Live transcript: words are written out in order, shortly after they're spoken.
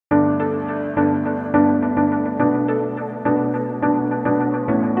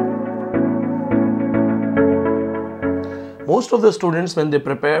Most of the students, when they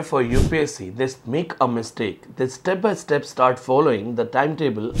prepare for UPSC, they make a mistake. They step by step start following the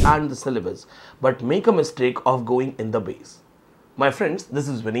timetable and the syllabus, but make a mistake of going in the base. My friends, this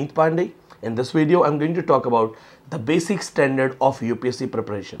is Vineet Pandey. In this video, I'm going to talk about the basic standard of UPSC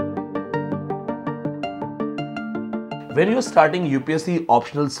preparation. When you're starting UPSC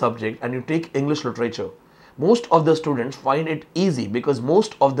optional subject and you take English literature, most of the students find it easy because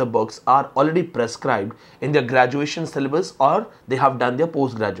most of the books are already prescribed in their graduation syllabus or they have done their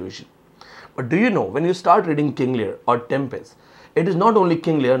post-graduation. But do you know, when you start reading King Lear or Tempest, it is not only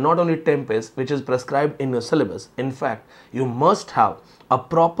King Lear, not only Tempest which is prescribed in your syllabus. In fact, you must have a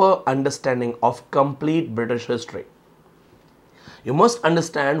proper understanding of complete British history. You must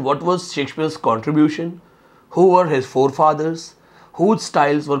understand what was Shakespeare's contribution, who were his forefathers, whose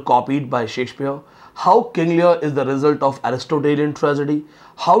styles were copied by Shakespeare, how King Lear is the result of Aristotelian tragedy,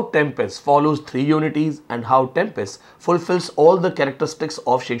 how Tempest follows three unities, and how Tempest fulfills all the characteristics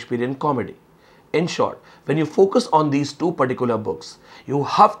of Shakespearean comedy. In short, when you focus on these two particular books, you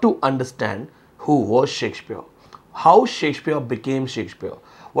have to understand who was Shakespeare, how Shakespeare became Shakespeare,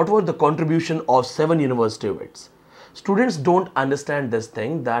 what was the contribution of 7 university wits. Students don't understand this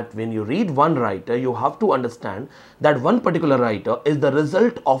thing, that when you read one writer, you have to understand that one particular writer is the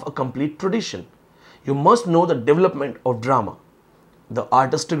result of a complete tradition. You must know the development of drama, the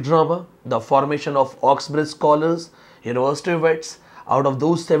artistic drama, the formation of Oxbridge scholars, university wits, out of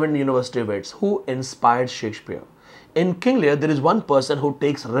those 7 university wits who inspired Shakespeare. In King Lear, there is one person who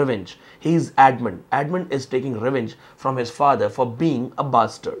takes revenge. He is Edmund. Edmund is taking revenge from his father for being a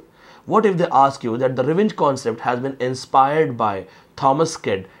bastard. What if they ask you that the revenge concept has been inspired by Thomas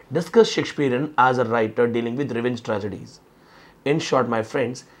Kidd, discuss Shakespearean as a writer dealing with revenge tragedies? In short, my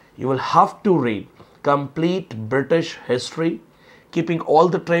friends, you will have to read complete British history, keeping all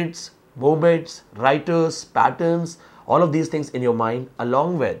the trends, movements, writers, patterns, all of these things in your mind,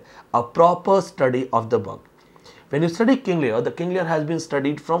 along with a proper study of the book. When you study King Lear, the King Lear has been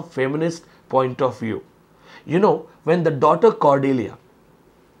studied from feminist point of view. You know, when the daughter Cordelia,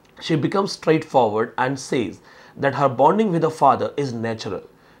 she becomes straightforward and says that her bonding with her father is natural,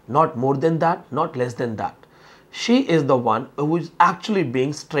 not more than that, not less than that. She is the one who is actually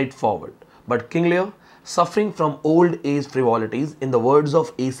being straightforward. But King Lear, suffering from old age frivolities, in the words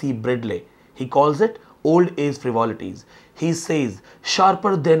of A.C. Bridley, he calls it old age frivolities. He says,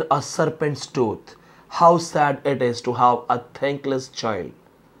 sharper than a serpent's tooth, how sad it is to have a thankless child.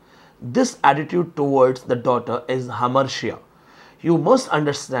 This attitude towards the daughter is hamartia. You must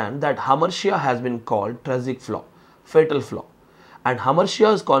understand that hamartia has been called tragic flaw, fatal flaw, and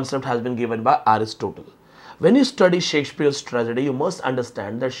hamartia's concept has been given by Aristotle. When you study Shakespeare's tragedy, you must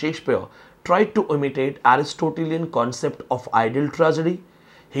understand that Shakespeare tried to imitate Aristotelian concept of ideal tragedy.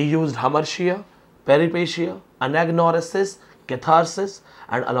 He used hamartia, peripetia, anagnorisis, catharsis,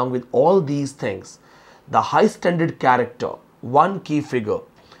 and along with all these things, the high standard character, one key figure,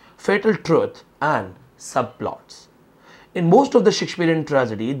 fatal truth, and subplots. In most of the Shakespearean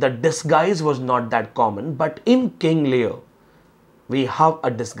tragedy, the disguise was not that common, but in King Lear, we have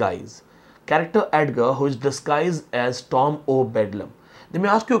a disguise. Character Edgar, who is disguised as Tom O. Bedlam. They may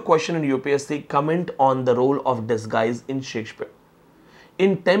ask you a question in UPSC, comment on the role of disguise in Shakespeare.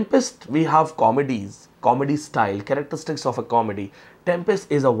 In Tempest, we have comedies, comedy style, characteristics of a comedy. Tempest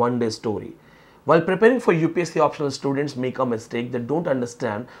is a one-day story. While preparing for UPSC optional, students make a mistake. They don't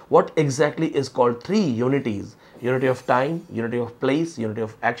understand what exactly is called 3 unities. Unity of time, unity of place, unity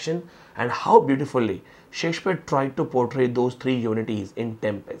of action, and how beautifully Shakespeare tried to portray those 3 unities in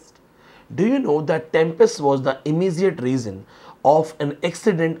Tempest. Do you know that Tempest was the immediate reason of an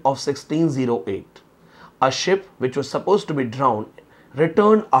accident of 1608? A ship which was supposed to be drowned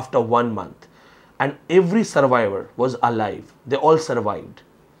returned after 1 month, and every survivor was alive. They all survived.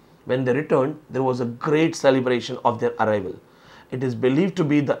 When they returned, there was a great celebration of their arrival. It is believed to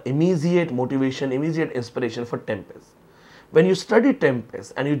be the immediate motivation, immediate inspiration for Tempest. When you study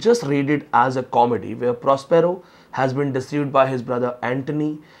Tempest and you just read it as a comedy where Prospero has been deceived by his brother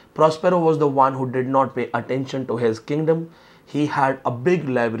Antony, Prospero was the one who did not pay attention to his kingdom. He had a big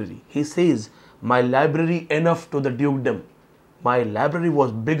library. He says, my library enough to the dukedom. My library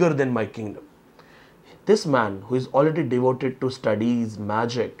was bigger than my kingdom. This man, who is already devoted to studies,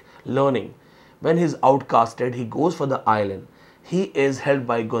 magic, learning, when he is outcasted, he goes for the island. He is held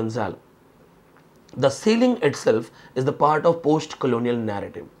by Gonzalo. The sailing itself is the part of post-colonial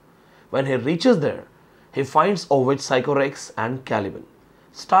narrative. When he reaches there, he finds a witch Sycorax and Caliban.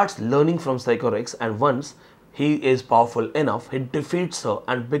 Starts learning from Sycorax, and once he is powerful enough, he defeats her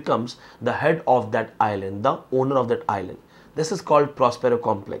and becomes the head of that island, the owner of that island. This is called Prospero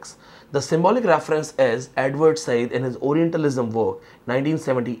complex. The symbolic reference is Edward Said in his Orientalism work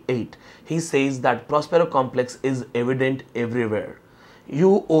 1978. He says that Prospero complex is evident everywhere.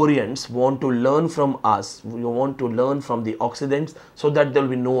 You Orients want to learn from us, you want to learn from the Occidents so that there will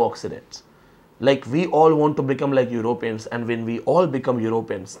be no Occidents. Like we all want to become like Europeans, and when we all become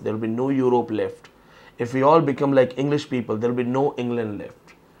Europeans, there will be no Europe left. If we all become like English people, there will be no England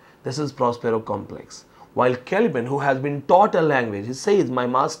left. This is Prospero complex. While Caliban, who has been taught a language, he says, "My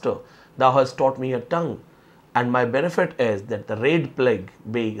master, thou hast taught me a tongue, and my benefit is that the red plague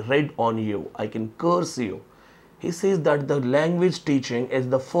be red on you. I can curse you." He says that the language teaching is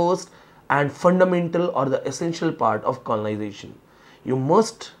the first and fundamental or the essential part of colonization. You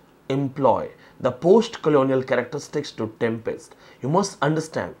must employ the post-colonial characteristics to Tempest. You must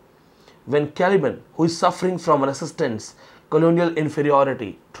understand, when Caliban, who is suffering from resistance, colonial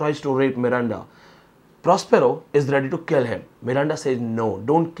inferiority, tries to rape Miranda, Prospero is ready to kill him. Miranda says, "No,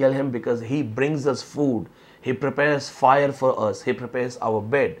 don't kill him because he brings us food. He prepares fire for us. He prepares our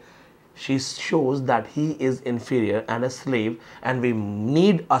bed." She shows that he is inferior and a slave, and we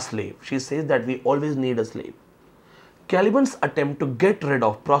need a slave. She says that we always need a slave. Caliban's attempt to get rid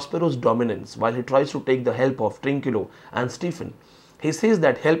of Prospero's dominance while he tries to take the help of Trinculo and Stephen. He says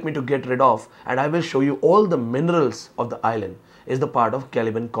that "help me to get rid of and I will show you all the minerals of the island" is the part of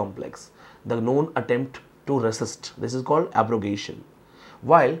Caliban complex, the known attempt to resist. This is called abrogation.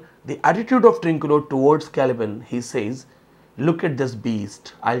 While the attitude of Trinculo towards Caliban, he says, "Look at this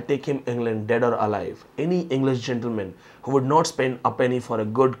beast. I'll take him England dead or alive. Any English gentleman who would not spend a penny for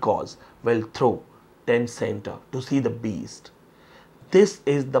a good cause will throw 10 center to see the beast." This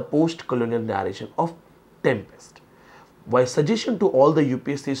is the post-colonial narration of Tempest. My suggestion to all the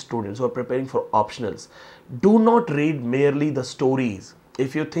UPSC students who are preparing for optionals, do not read merely the stories.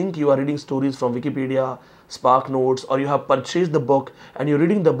 If you think you are reading stories from Wikipedia, Spark Notes, or you have purchased the book and you're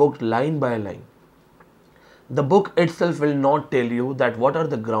reading the book line by line, the book itself will not tell you that what are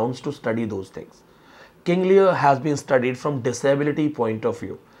the grounds to study those things. King Lear has been studied from disability point of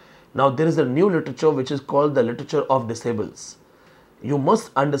view. Now there is a new literature which is called the literature of disables. You must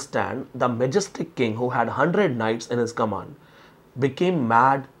understand the majestic king who had 100 knights in his command became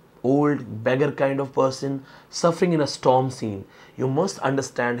mad, old, beggar kind of person, suffering in a storm scene. You must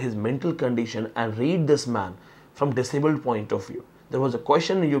understand his mental condition and read this man from disabled point of view. There was a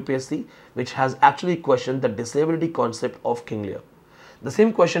question in UPSC which has actually questioned the disability concept of King Lear. The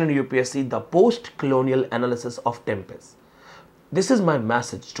same question in UPSC, the post-colonial analysis of Tempest. This is my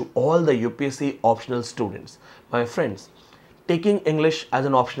message to all the UPSC optional students. My friends, taking English as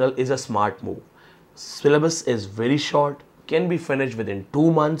an optional is a smart move. Syllabus is very short, can be finished within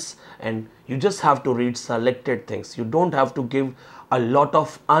 2 months, and you just have to read selected things. You don't have to give a lot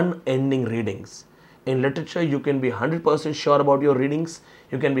of unending readings. In literature, you can be 100% sure about your readings.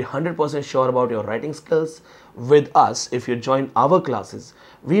 You can be 100% sure about your writing skills. With us, if you join our classes,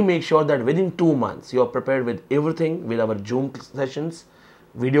 we make sure that within 2 months, you are prepared with everything, with our Zoom sessions,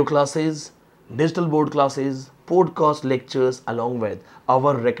 video classes, digital board classes, podcast lectures, along with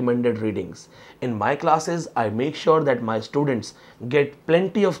our recommended readings. In my classes, I make sure that my students get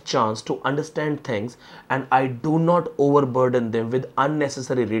plenty of chance to understand things, and I do not overburden them with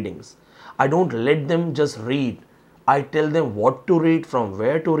unnecessary readings. I don't let them just read. I tell them what to read, from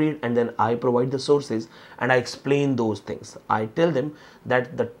where to read, and then I provide the sources and I explain those things. I tell them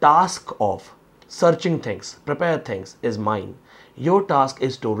that the task of searching things, prepare things is mine. Your task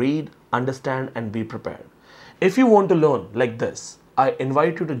is to read, understand, and be prepared. If you want to learn like this, I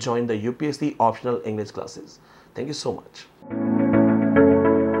invite you to join the UPSC optional English classes. Thank you so much.